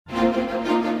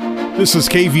This is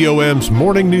KVOM's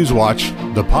Morning News Watch,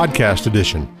 the podcast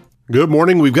edition. Good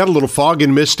morning. We've got a little fog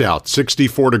and mist out,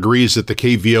 64 degrees at the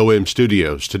KVOM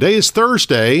studios. Today is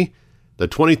Thursday, the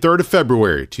 23rd of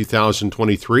February,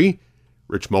 2023.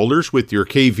 Rich Molders with your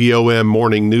KVOM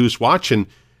Morning News Watch, and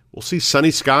we'll see sunny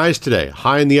skies today.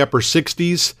 High in the upper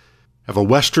 60s, have a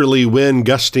westerly wind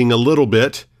gusting a little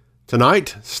bit.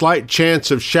 Tonight, slight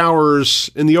chance of showers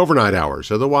in the overnight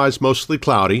hours, otherwise mostly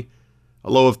cloudy,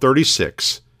 a low of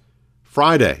 36.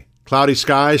 Friday, cloudy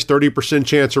skies, 30%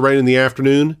 chance of rain in the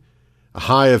afternoon, a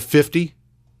high of 50.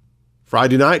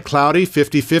 Friday night, cloudy,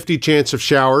 50-50 chance of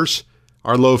showers,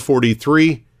 our low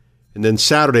 43. And then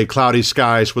Saturday, cloudy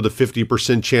skies with a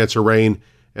 50% chance of rain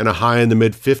and a high in the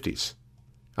mid-50s.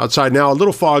 Outside now, a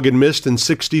little fog and mist and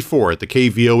 64 at the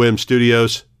KVOM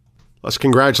studios. Let's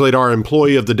congratulate our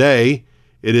employee of the day.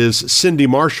 It is Cindy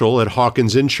Marshall at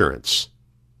Hawkins Insurance.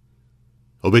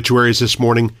 Obituaries this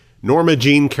morning. Norma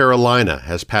Jean Carolina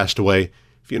has passed away.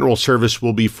 Funeral service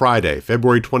will be Friday,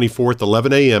 February 24th,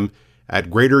 11 a.m. at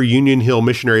Greater Union Hill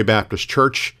Missionary Baptist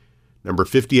Church, number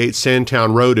 58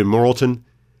 Sandtown Road in Morrilton.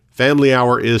 Family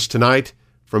hour is tonight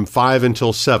from 5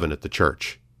 until 7 at the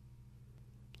church.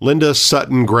 Linda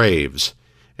Sutton Graves,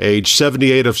 age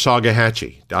 78 of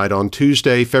Saugahatchee, died on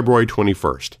Tuesday, February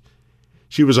 21st.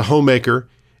 She was a homemaker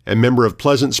and member of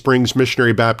Pleasant Springs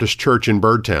Missionary Baptist Church in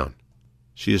Birdtown.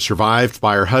 She is survived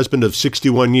by her husband of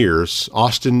 61 years,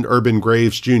 Austin Urban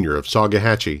Graves, Jr. of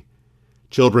Saugahatchee,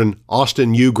 children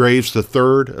Austin U. Graves III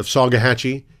of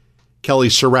Saugahatchee, Kelly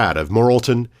Surratt of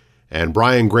Morrilton, and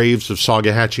Brian Graves of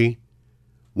Saugahatchee,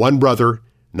 one brother,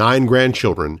 9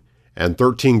 grandchildren, and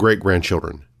 13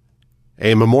 great-grandchildren.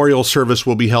 A memorial service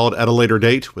will be held at a later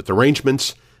date with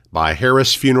arrangements by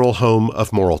Harris Funeral Home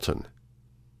of Morrilton.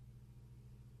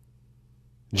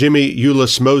 Jimmy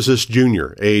Euless Moses,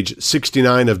 Jr., age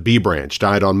 69 of B Branch,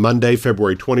 died on Monday,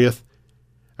 February 20th.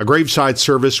 A graveside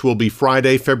service will be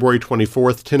Friday, February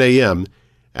 24th, 10 a.m.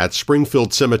 at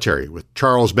Springfield Cemetery with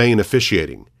Charles Bain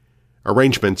officiating.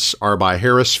 Arrangements are by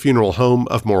Harris Funeral Home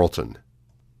of Morrilton.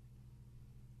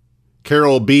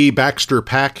 Carol B. Baxter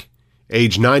Pack,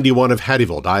 age 91 of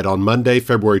Hattieville, died on Monday,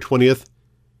 February 20th.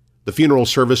 The funeral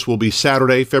service will be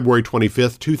Saturday, February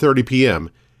 25th, 2:30 p.m.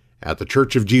 at the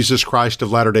Church of Jesus Christ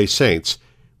of Latter-day Saints,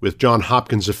 with John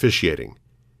Hopkins officiating.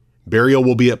 Burial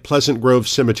will be at Pleasant Grove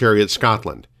Cemetery at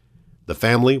Scotland. The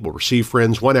family will receive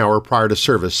friends 1 hour prior to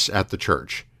service at the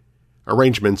church.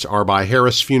 Arrangements are by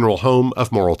Harris Funeral Home of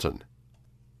Morrilton.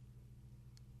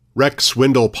 Rex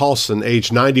Wendell Paulson,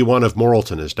 age 91 of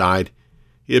Morrilton, has died.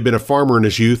 He had been a farmer in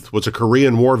his youth, was a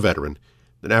Korean War veteran,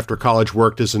 then after college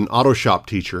worked as an auto shop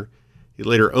teacher. He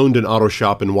later owned an auto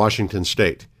shop in Washington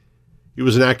State. He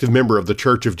was an active member of the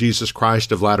Church of Jesus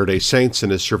Christ of Latter-day Saints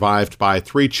and is survived by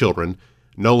 3 children,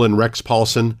 Nolan Rex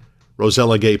Paulson,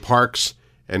 Rosella Gay Parks,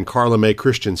 and Carla Mae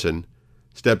Christensen,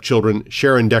 stepchildren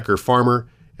Sharon Decker Farmer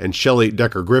and Shelley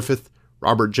Decker Griffith,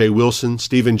 Robert J. Wilson,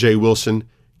 Stephen J. Wilson,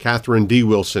 Catherine D.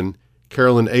 Wilson,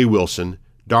 Carolyn A. Wilson,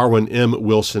 Darwin M.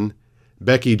 Wilson,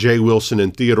 Becky J. Wilson,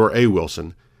 and Theodore A.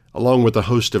 Wilson, along with a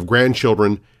host of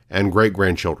grandchildren and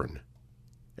great-grandchildren.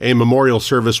 A memorial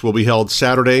service will be held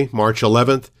Saturday, March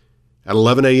 11th at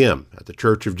 11 a.m. at the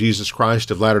Church of Jesus Christ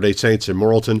of Latter-day Saints in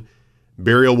Morrilton.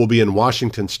 Burial will be in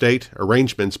Washington State.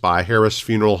 Arrangements by Harris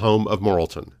Funeral Home of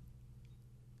Morrilton.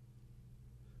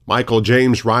 Michael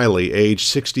James Riley, age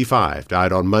 65,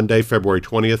 died on Monday, February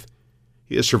 20th.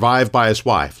 He is survived by his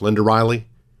wife, Linda Riley,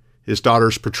 his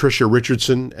daughters Patricia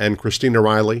Richardson and Christina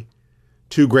Riley,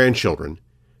 2 grandchildren,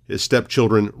 his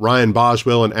stepchildren Ryan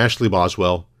Boswell and Ashley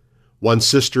Boswell, 1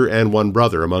 sister and 1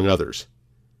 brother, among others.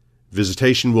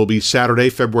 Visitation will be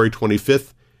Saturday, February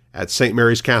 25th at St.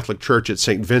 Mary's Catholic Church at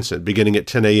St. Vincent, beginning at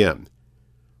 10 a.m.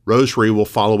 Rosary will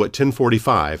follow at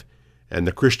 10:45, and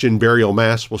the Christian burial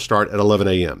mass will start at 11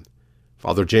 a.m.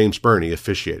 Father James Burney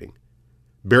officiating.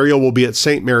 Burial will be at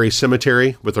St. Mary's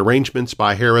Cemetery with arrangements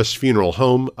by Harris Funeral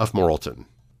Home of Morrilton.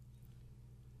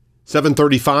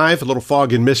 7:35, a little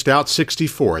fog and mist out,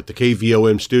 64 at the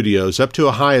KVOM studios, up to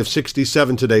a high of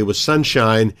 67 today with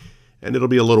sunshine, and it'll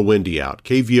be a little windy out.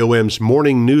 KVOM's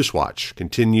Morning News Watch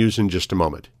continues in just a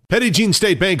moment. Petit Jean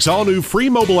State Bank's all-new free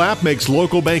mobile app makes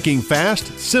local banking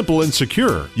fast, simple, and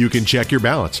secure. You can check your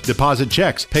balance, deposit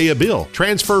checks, pay a bill,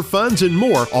 transfer funds, and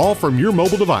more, all from your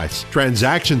mobile device.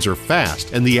 Transactions are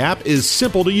fast, and the app is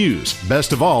simple to use.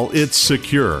 Best of all, it's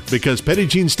secure, because Petit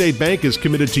Jean State Bank is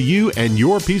committed to you and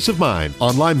your peace of mind.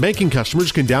 Online banking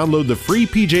customers can download the free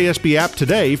PJSB app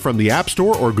today from the App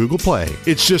Store or Google Play.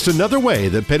 It's just another way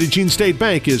that Petit Jean State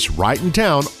Bank is right in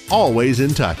town, always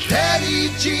in touch. Petit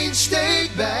Jean State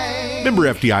Bank. Member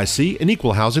FDIC, an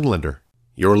equal housing lender.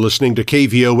 You're listening to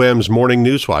KVOM's Morning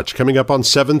News Watch. Coming up on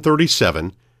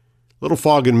 7:37, little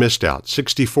fog and mist out,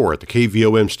 64 at the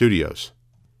KVOM studios.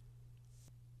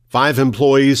 5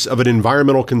 employees of an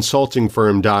environmental consulting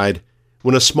firm died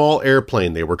when a small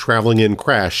airplane they were traveling in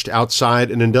crashed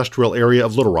outside an industrial area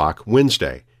of Little Rock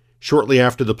Wednesday, shortly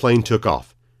after the plane took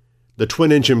off. The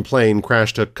twin-engine plane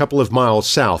crashed a couple of miles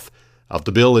south of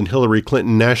the Bill and Hillary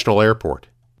Clinton National Airport.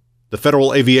 The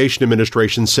Federal Aviation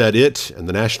Administration said it and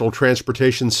the National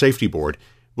Transportation Safety Board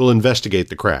will investigate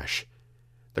the crash.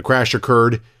 The crash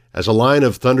occurred as a line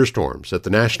of thunderstorms that the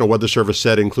National Weather Service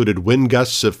said included wind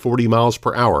gusts of 40 miles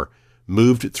per hour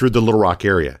moved through the Little Rock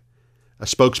area. A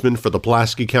spokesman for the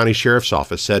Pulaski County Sheriff's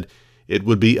Office said it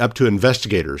would be up to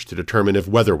investigators to determine if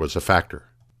weather was a factor.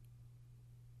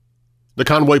 The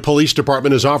Conway Police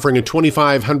Department is offering a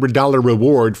 $2,500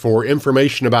 reward for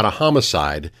information about a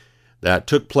homicide that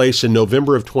took place in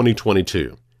November of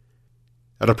 2022.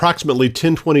 At approximately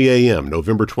 10:20 a.m.,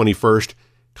 November 21st,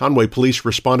 Conway police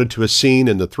responded to a scene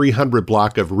in the 300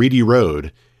 block of Reedy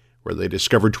Road where they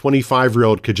discovered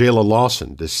 25-year-old Kajayla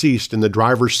Lawson deceased in the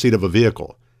driver's seat of a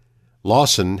vehicle.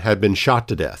 Lawson had been shot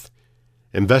to death.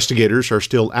 Investigators are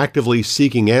still actively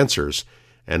seeking answers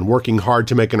and working hard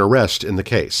to make an arrest in the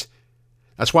case.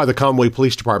 That's why the Conway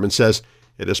Police Department says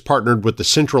it has partnered with the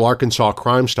Central Arkansas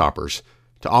Crime Stoppers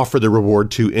to offer the reward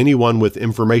to anyone with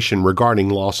information regarding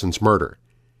Lawson's murder.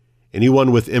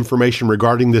 Anyone with information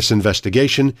regarding this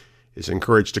investigation is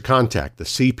encouraged to contact the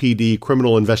CPD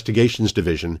Criminal Investigations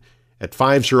Division at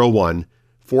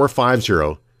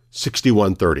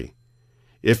 501-450-6130.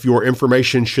 If your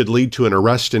information should lead to an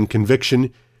arrest and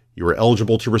conviction, you are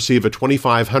eligible to receive a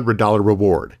 $2,500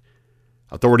 reward.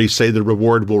 Authorities say the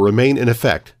reward will remain in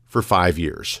effect for 5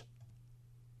 years.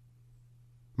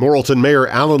 Morrilton Mayor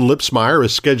Alan Lipsmeyer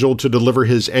is scheduled to deliver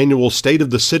his annual State of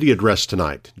the City address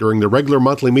tonight during the regular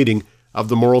monthly meeting of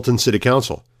the Morrilton City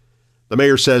Council. The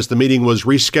mayor says the meeting was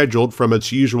rescheduled from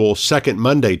its usual second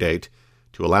Monday date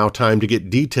to allow time to get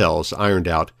details ironed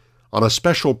out on a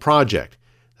special project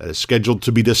that is scheduled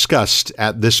to be discussed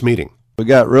at this meeting. We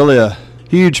got really a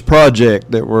huge project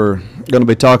that we're going to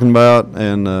be talking about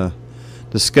and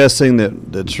discussing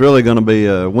that's really going to be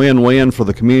a win-win for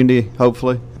the community,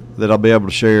 hopefully, that I'll be able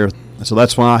to share. So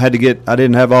that's why I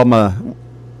didn't have all my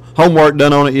homework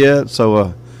done on it yet,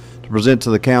 so to present to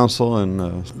the council,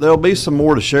 and there'll be some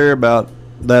more to share about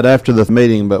that after the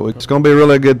meeting, but it's going to be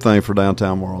really a good thing for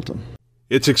downtown Morrilton.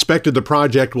 It's expected the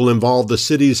project will involve the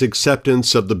city's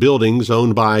acceptance of the buildings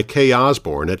owned by Kay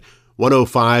Osborne at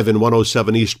 105 and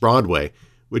 107 East Broadway,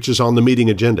 which is on the meeting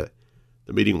agenda.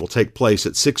 The meeting will take place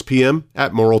at 6 p.m.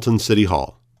 at Morrilton City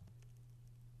Hall.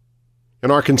 An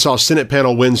Arkansas Senate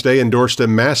panel Wednesday endorsed a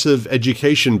massive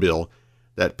education bill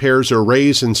that pairs a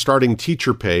raise in starting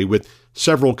teacher pay with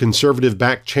several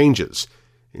conservative-backed changes,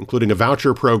 including a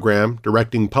voucher program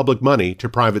directing public money to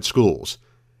private schools.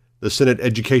 The Senate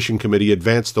Education Committee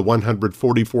advanced the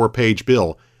 144-page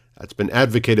bill that's been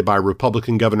advocated by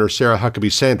Republican Governor Sarah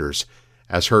Huckabee Sanders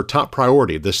as her top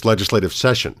priority this legislative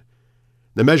session.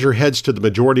 The measure heads to the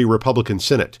majority Republican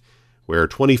Senate, where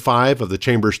 25 of the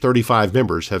chamber's 35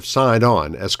 members have signed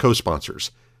on as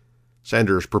co-sponsors.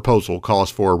 Sanders' proposal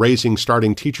calls for raising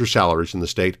starting teacher salaries in the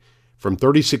state from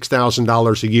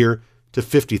 $36,000 a year to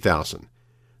 $50,000.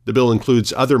 The bill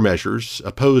includes other measures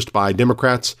opposed by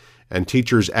Democrats and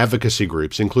teachers' advocacy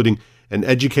groups, including an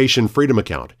education freedom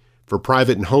account for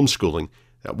private and homeschooling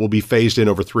that will be phased in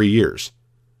over 3 years.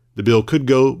 The bill could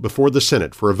go before the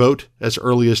Senate for a vote as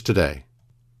early as today.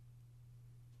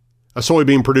 A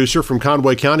soybean producer from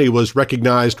Conway County was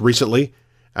recognized recently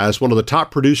as one of the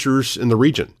top producers in the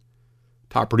region.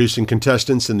 Top producing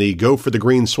contestants in the Go for the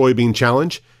Green Soybean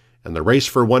Challenge and the Race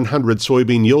for 100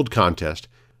 Soybean Yield Contest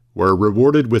were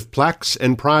rewarded with plaques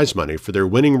and prize money for their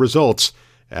winning results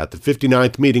at the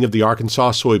 59th meeting of the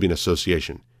Arkansas Soybean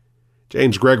Association.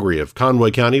 James Gregory of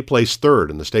Conway County placed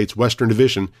third in the state's Western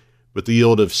Division with a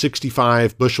yield of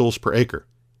 65 bushels per acre.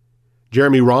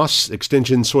 Jeremy Ross,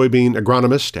 extension soybean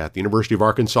agronomist at the University of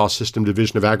Arkansas System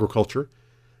Division of Agriculture,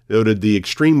 noted the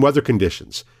extreme weather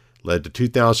conditions led to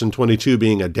 2022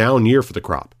 being a down year for the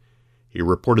crop. He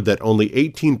reported that only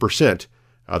 18%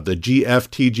 of the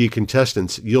GFTG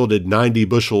contestants yielded 90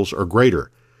 bushels or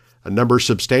greater, a number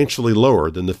substantially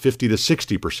lower than the 50 to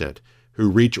 60% who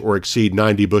reach or exceed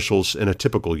 90 bushels in a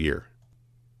typical year.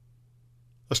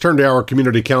 Let's turn to our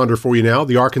community calendar for you now.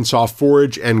 The Arkansas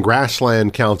Forage and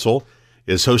Grassland Council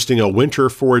is hosting a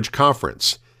winter forage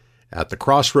conference at the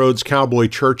Crossroads Cowboy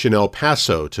Church in El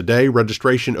Paso. Today,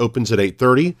 registration opens at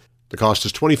 8:30. The cost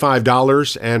is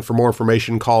 $25, and for more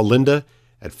information, call Linda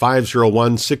at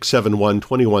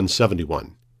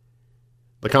 501-671-2171.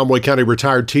 The Conway County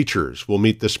retired teachers will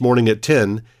meet this morning at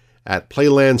 10 at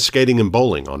Playland Skating and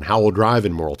Bowling on Howell Drive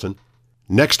in Morrilton.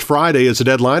 Next Friday is the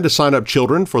deadline to sign up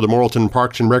children for the Morrilton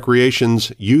Parks and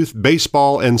Recreation's Youth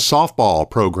Baseball and Softball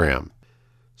program.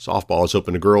 Softball is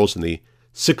open to girls in the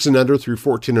 6 and under through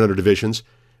 14 and under divisions.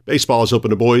 Baseball is open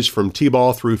to boys from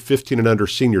T-ball through 15 and under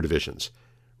senior divisions.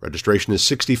 Registration is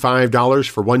 $65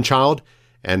 for one child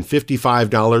and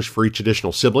 $55 for each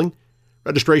additional sibling.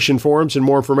 Registration forms and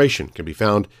more information can be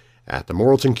found at the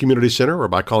Morrilton Community Center or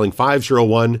by calling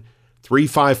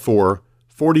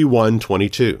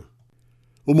 501-354-4122.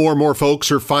 Well, more and more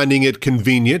folks are finding it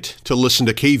convenient to listen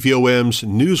to KVOM's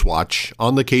Newswatch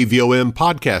on the KVOM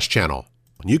podcast channel.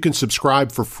 You can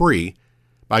subscribe for free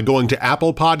by going to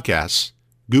Apple Podcasts,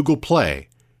 Google Play,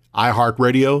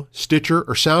 iHeartRadio, Stitcher,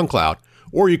 or SoundCloud,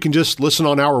 or you can just listen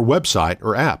on our website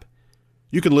or app.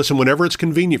 You can listen whenever it's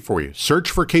convenient for you.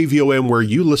 Search for KVOM where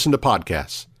you listen to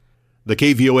podcasts. The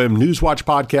KVOM Newswatch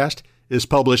podcast is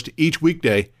published each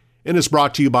weekday and is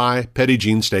brought to you by Petit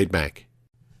Jean State Bank.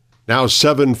 Now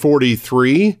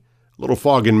 7:43, a little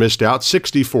fog and mist out,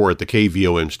 64 at the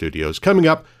KVOM studios. Coming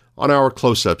up on our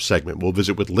close-up segment, we'll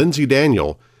visit with Lindsay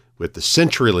Daniel with the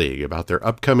Century League about their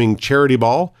upcoming charity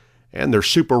ball and their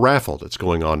super raffle that's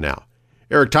going on now.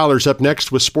 Eric Tyler's up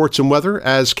next with sports and weather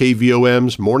as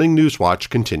KVOM's Morning Newswatch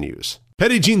continues.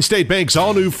 Petit Jean State Bank's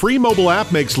all-new free mobile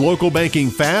app makes local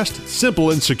banking fast, simple,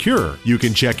 and secure. You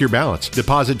can check your balance,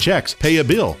 deposit checks, pay a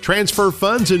bill, transfer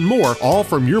funds, and more, all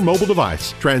from your mobile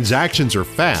device. Transactions are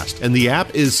fast, and the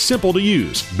app is simple to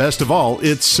use. Best of all,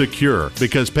 it's secure,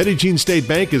 because Petit Jean State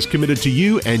Bank is committed to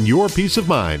you and your peace of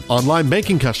mind. Online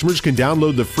banking customers can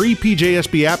download the free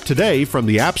PJSB app today from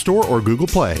the App Store or Google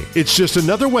Play. It's just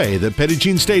another way that Petit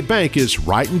Jean State Bank is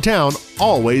right in town,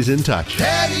 always in touch.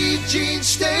 Petit Jean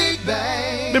State Bank.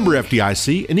 Member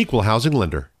FDIC, an equal housing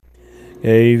lender.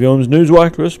 KVOM's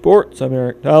Newswatch with sports. I'm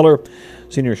Eric Tyler.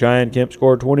 Senior Cheyenne Kemp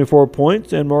scored 24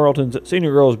 points, and Morrilton's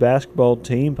senior girls basketball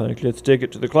team punched its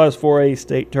ticket to the Class 4A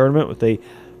state tournament with a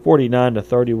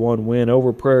 49-31 win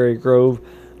over Prairie Grove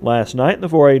last night in the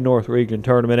 4A North Region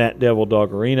tournament at Devil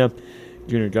Dog Arena.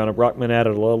 Junior Jonna Brockman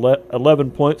added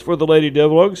 11 points for the Lady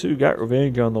Devil Dogs, who got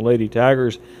revenge on the Lady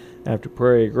Tigers after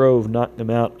Prairie Grove knocked them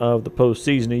out of the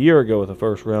postseason a year ago with a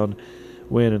first-round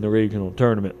win in the regional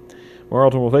tournament.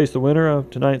 Morrilton will face the winner of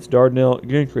tonight's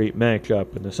Dardanelle-Gentry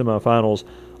matchup in the semifinals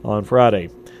on Friday.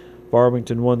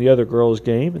 Farmington won the other girls'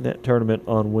 game in that tournament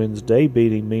on Wednesday,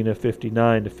 beating Mena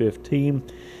 59-15.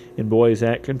 In boys'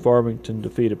 action, Farmington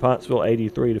defeated Pottsville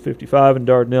 83-55, and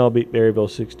Dardanelle beat Berryville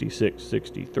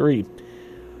 66-63.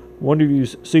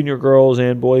 Wonderview's senior girls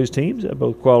and boys teams have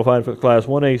both qualified for the Class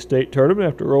 1A state tournament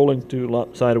after rolling to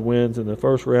lopsided wins in the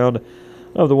first round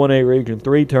of the 1A Region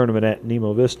 3 tournament at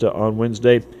Nemo Vista on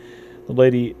Wednesday. The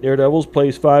Lady Daredevils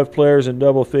placed 5 players in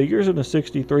double figures in a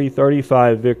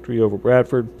 63-35 victory over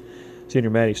Bradford. Senior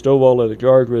Maddie Stovall led the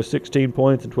charge with 16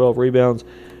 points and 12 rebounds.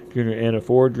 Junior Anna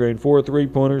Ford drained 4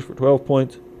 3-pointers for 12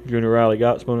 points. Junior Riley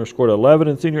Gottsboner scored 11,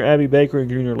 and Senior Abby Baker and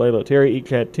Junior Layla Terry each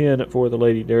had 10 for the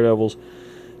Lady Daredevils,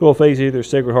 who will face either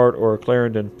Sacred Heart or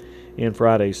Clarendon in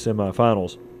Friday's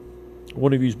semifinals.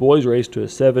 Wonderview's boys raced to a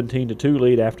 17-2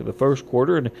 lead after the first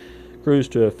quarter and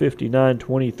cruised to a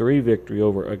 59-23 victory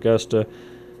over Augusta.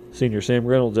 Senior Sam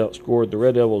Reynolds outscored the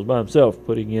Red Devils by himself,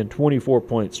 putting in 24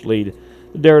 points to lead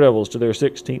the Daredevils to their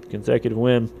 16th consecutive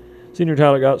win. Senior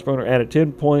Tyler Gottsboner added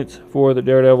 10 points for the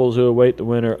Daredevils, who await the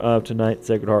winner of tonight's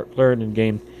Sacred Heart Clarendon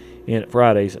game in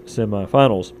Friday's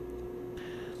semifinals.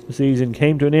 The season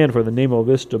came to an end for the Nemo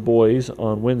Vista boys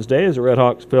on Wednesday as the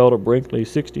Redhawks fell to Brinkley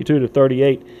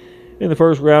 62-38 in the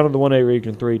first round of the 1A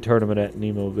Region 3 tournament at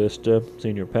Nemo Vista.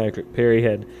 Senior Patrick Perry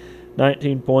had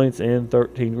 19 points and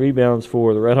 13 rebounds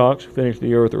for the Redhawks, who finished the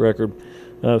year with a record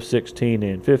of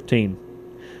 16-15.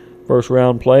 First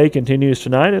round play continues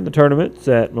tonight in the tournaments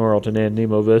at Morrilton and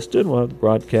Nemo Vista, and we'll have the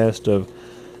broadcast of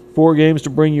 4 games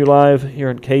to bring you live here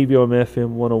on KVOM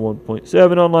FM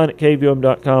 101.7, online at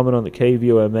KVOM.com, and on the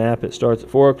KVOM app. It starts at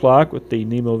 4 o'clock with the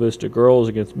Nemo Vista girls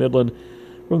against Midland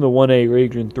from the 1A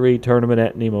Region 3 tournament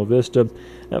at Nemo Vista.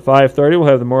 At 5:30, we'll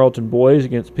have the Morrilton boys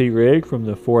against P. Rig from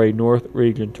the 4A North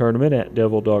Region tournament at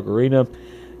Devil Dog Arena.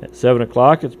 At 7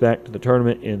 o'clock, it's back to the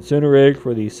tournament in Center Rig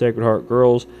for the Sacred Heart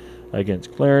girls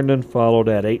against Clarendon, followed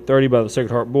at 8:30 by the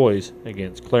Sacred Heart boys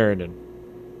against Clarendon.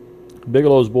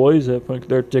 Bigelow's boys have punched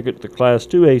their ticket to the Class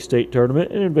 2A state tournament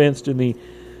and advanced in the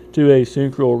 2A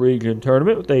Central Region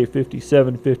tournament with a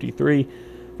 57-53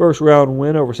 first-round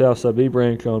win over Southside B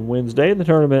Branch on Wednesday in the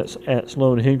tournaments at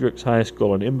Sloan Hendricks High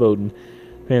School in Imboden.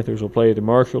 Panthers will play the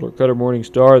Marshall or Cutter Morning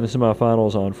Star in the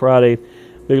semifinals on Friday.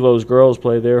 Bigelow's girls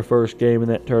play their first game in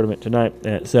that tournament tonight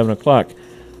at 7 o'clock.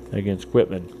 against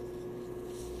Quitman.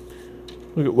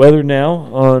 Look at weather now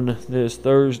on this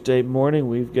Thursday morning.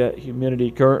 We've got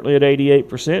humidity currently at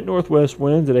 88%, northwest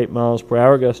winds at 8 miles per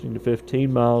hour, gusting to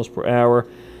 15 miles per hour.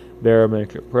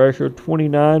 Barometric pressure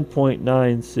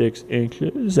 29.96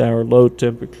 inches. Our low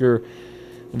temperature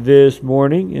this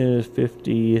morning is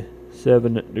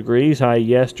 57 degrees. High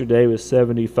yesterday was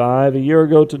 75. A year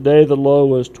ago today, the low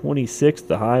was 26.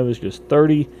 The high was just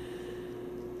 30.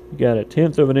 We got a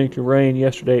tenth of an inch of rain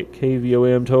yesterday at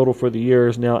KVOM. Total for the year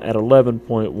is now at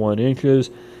 11.1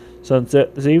 inches.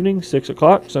 Sunset this evening, 6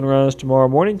 o'clock. Sunrise tomorrow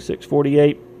morning,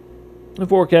 6:48. The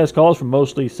forecast calls for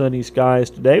mostly sunny skies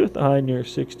today with the high near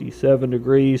 67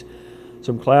 degrees.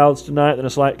 Some clouds tonight, then a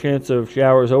slight chance of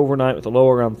showers overnight with a low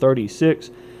around 36.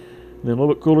 And then a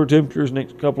little bit cooler temperatures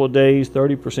next couple of days.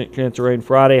 30% chance of rain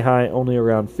Friday, high only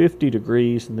around 50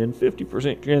 degrees. And then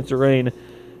 50% chance of rain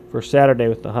for Saturday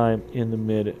with the high in the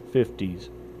mid-50s.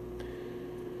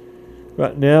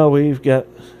 Right now we've got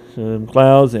some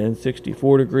clouds and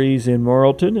 64 degrees in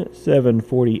Marlton at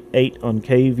 7:48 on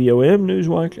KVOM.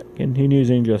 Newswatch continues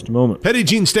in just a moment. Petit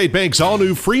Jean State Bank's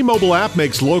all-new free mobile app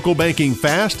makes local banking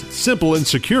fast, simple, and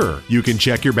secure. You can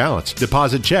check your balance,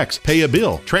 deposit checks, pay a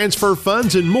bill, transfer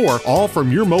funds, and more, all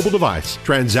from your mobile device.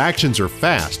 Transactions are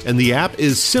fast, and the app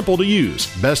is simple to use.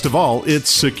 Best of all, it's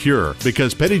secure,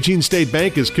 because Petit Jean State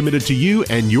Bank is committed to you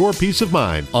and your peace of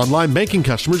mind. Online banking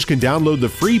customers can download the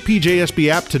free PJSB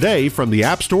app today from the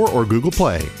App Store or Google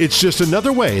Play. It's just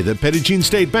another way that Petit Jean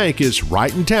State Bank is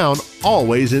right in town,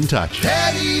 always in touch.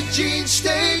 Petit Jean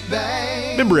State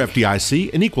Bank. Member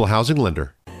FDIC, an equal housing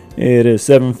lender. It is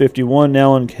 7:51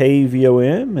 now on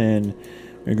KVOM, and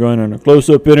we're going on a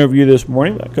close-up interview this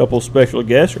morning with a couple special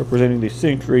guests representing the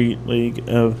Century League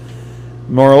of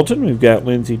Marlton. We've got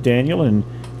Lindsay Daniel and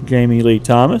Jamie Lee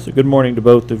Thomas. So good morning to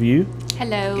both of you.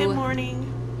 Hello. Good morning.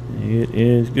 It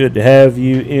is good to have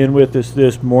you in with us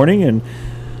this morning, and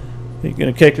you're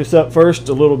going to kick us up first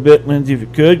a little bit, Lindsay, if you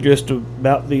could, just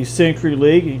about the Century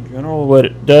League in general, what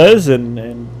it does, and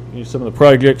you know, some of the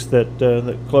projects that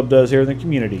the club does here in the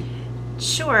community.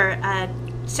 Sure.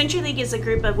 Century League is a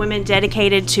group of women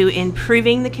dedicated to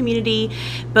improving the community,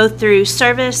 both through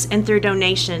service and through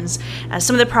donations.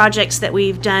 Some of the projects that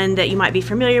we've done that you might be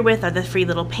familiar with are the free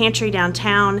little pantry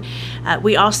downtown.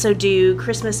 We also do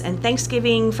Christmas and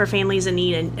Thanksgiving for families in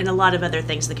need, and a lot of other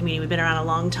things in the community. We've been around a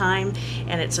long time,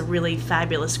 and it's a really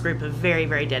fabulous group of very,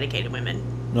 very dedicated women.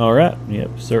 All right.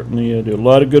 Yep, certainly do a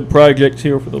lot of good projects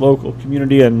here for the local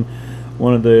community, and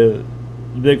one of the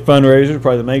big fundraiser,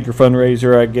 probably the major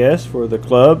fundraiser, I guess, for the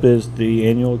club is the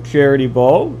annual charity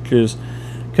ball, which is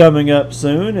coming up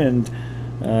soon. And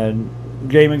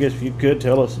Jamie, I guess if you could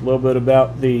tell us a little bit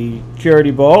about the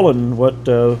charity ball and what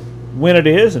when it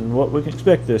is and what we can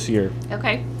expect this year.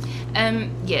 Okay.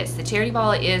 Yes, the charity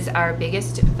ball is our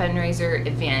biggest fundraiser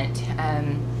event.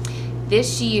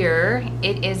 This year,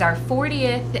 it is our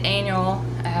 40th annual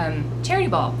charity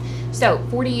ball. So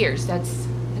 40 years. That's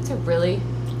a really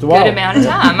good amount of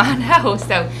time. I know.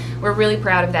 So we're really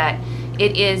proud of that.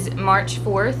 It is March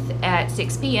 4th at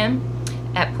 6 p.m.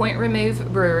 at Point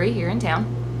Remove Brewery here in town.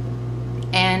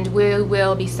 And we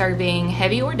will be serving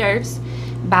heavy hors d'oeuvres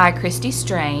by Christy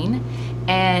Strain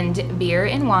and beer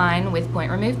and wine with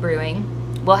Point Remove Brewing.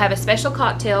 We'll have a special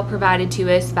cocktail provided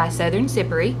to us by Southern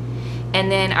Sippery.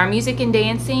 And then our music and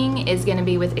dancing is going to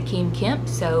be with Akeem Kemp,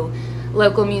 so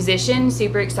local musician.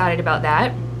 Super excited about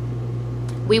that.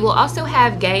 We will also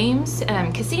have games,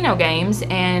 casino games,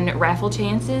 and raffle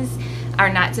chances.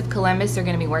 Our Knights of Columbus are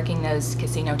going to be working those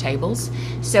casino tables.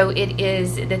 So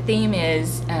the theme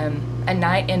is a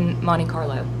night in Monte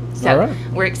Carlo. So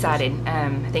we're excited.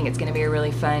 I think it's going to be a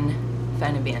really fun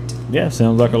event. Yeah,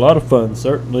 sounds like a lot of fun,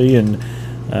 certainly. And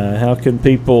how can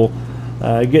people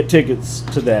get tickets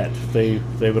to that if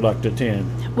they would like to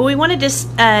attend? Well, we wanted to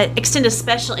extend a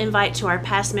special invite to our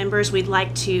past members. We'd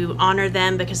like to honor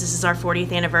them because this is our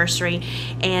 40th anniversary.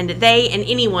 And they and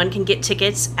anyone can get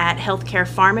tickets at Healthcare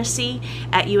Pharmacy,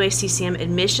 at UACCM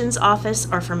Admissions Office,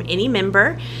 or from any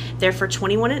member. They're for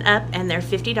 21 and up, and they're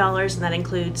 $50, and that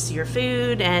includes your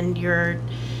food and your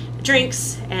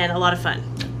drinks and a lot of fun.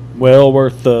 Well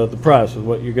worth the price of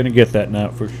what you're going to get that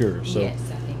night for sure. So, yes,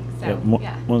 I think so.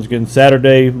 Yeah. Once again,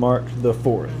 Saturday, March the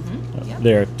 4th.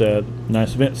 There at the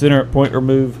nice event center at Point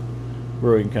Remove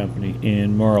Brewing Company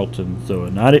in Marlton. So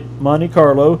a night at Monte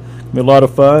Carlo, be a lot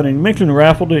of fun. And you mentioned the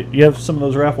raffle. Do you have some of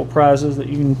those raffle prizes that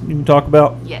you can talk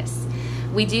about? Yes,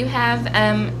 we do have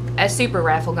a super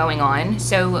raffle going on.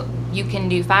 So you can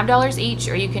do $5 each,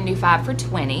 or you can do 5 for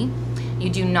 $20.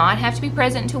 You do not have to be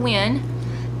present to win.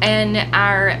 And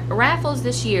our raffles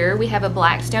this year, we have a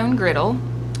Blackstone griddle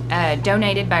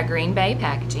donated by Green Bay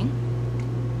Packaging.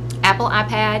 Apple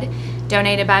iPad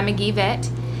donated by McGee Vet,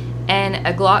 and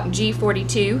a Glock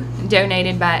G42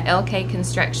 donated by LK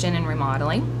Construction and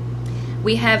Remodeling.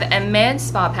 We have a Med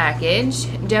Spa package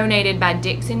donated by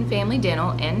Dixon Family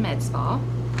Dental and Med Spa.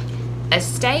 A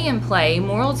Stay and Play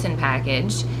Morrilton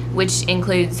package, which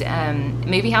includes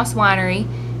Movie House Winery,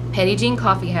 Petty Jean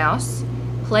Coffee House,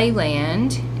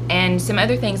 Playland, and some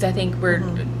other things I think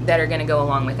that are going to go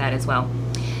along with that as well.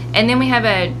 And then we have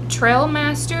a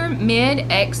Trailmaster Mid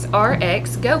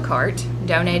XRX Go-Kart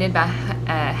donated by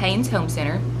Haynes Home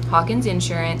Center, Hawkins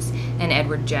Insurance, and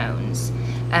Edward Jones.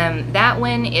 That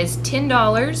one is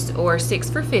 $10 or 6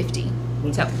 for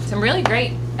 $50. So some really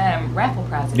great raffle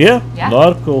prizes. Yeah, a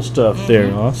lot of cool stuff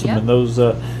there. Awesome. Yep. And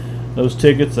those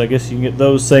tickets, I guess you can get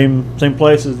those same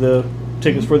place as the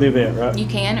tickets for the event, right? You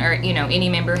can, or any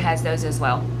member has those as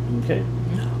well. Okay.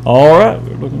 All right.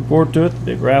 We're looking forward to it. The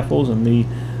big raffles and the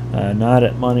night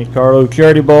at Monte Carlo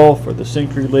Charity Ball for the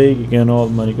Century League. Again, all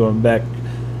the money going back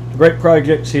to great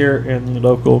projects here in the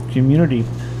local community.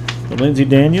 So Lindsay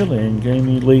Daniel and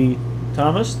Jamie Lee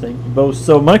Thomas, thank you both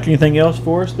so much. Anything else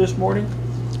for us this morning?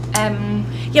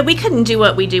 Yeah, we couldn't do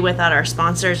what we do without our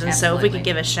sponsors, and so if we Absolutely. could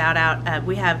give a shout out,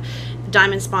 we have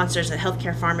Diamond sponsors at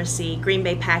Healthcare Pharmacy, Green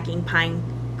Bay Packing,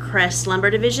 Pinecrest Lumber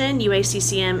Division,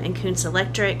 UACCM, and Kuntz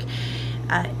Electric.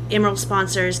 Emerald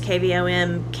sponsors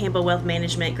KVOM, Campbell Wealth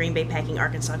Management, Green Bay Packing,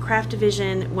 Arkansas Craft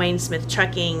Division, Wayne Smith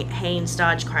Trucking, Haynes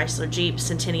Dodge Chrysler Jeep,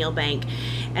 Centennial Bank,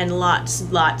 and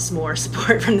lots more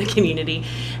support from the community.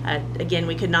 Again,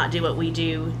 we could not do what we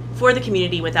do for the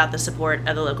community without the support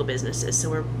of the local businesses, so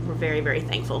we're very, very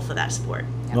thankful for that support.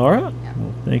 All right.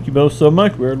 Well, thank you both so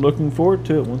much. We're looking forward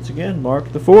to it once again, March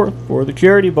the 4th for the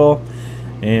Charity Ball.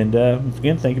 And once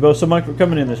again, thank you both so much for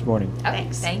coming in this morning. Okay,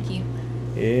 Thanks. thank you.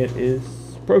 It is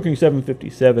approaching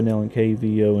 7:57 now on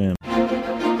KVOM.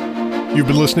 You've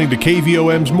been listening to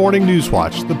KVOM's Morning News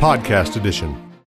Watch, the podcast edition.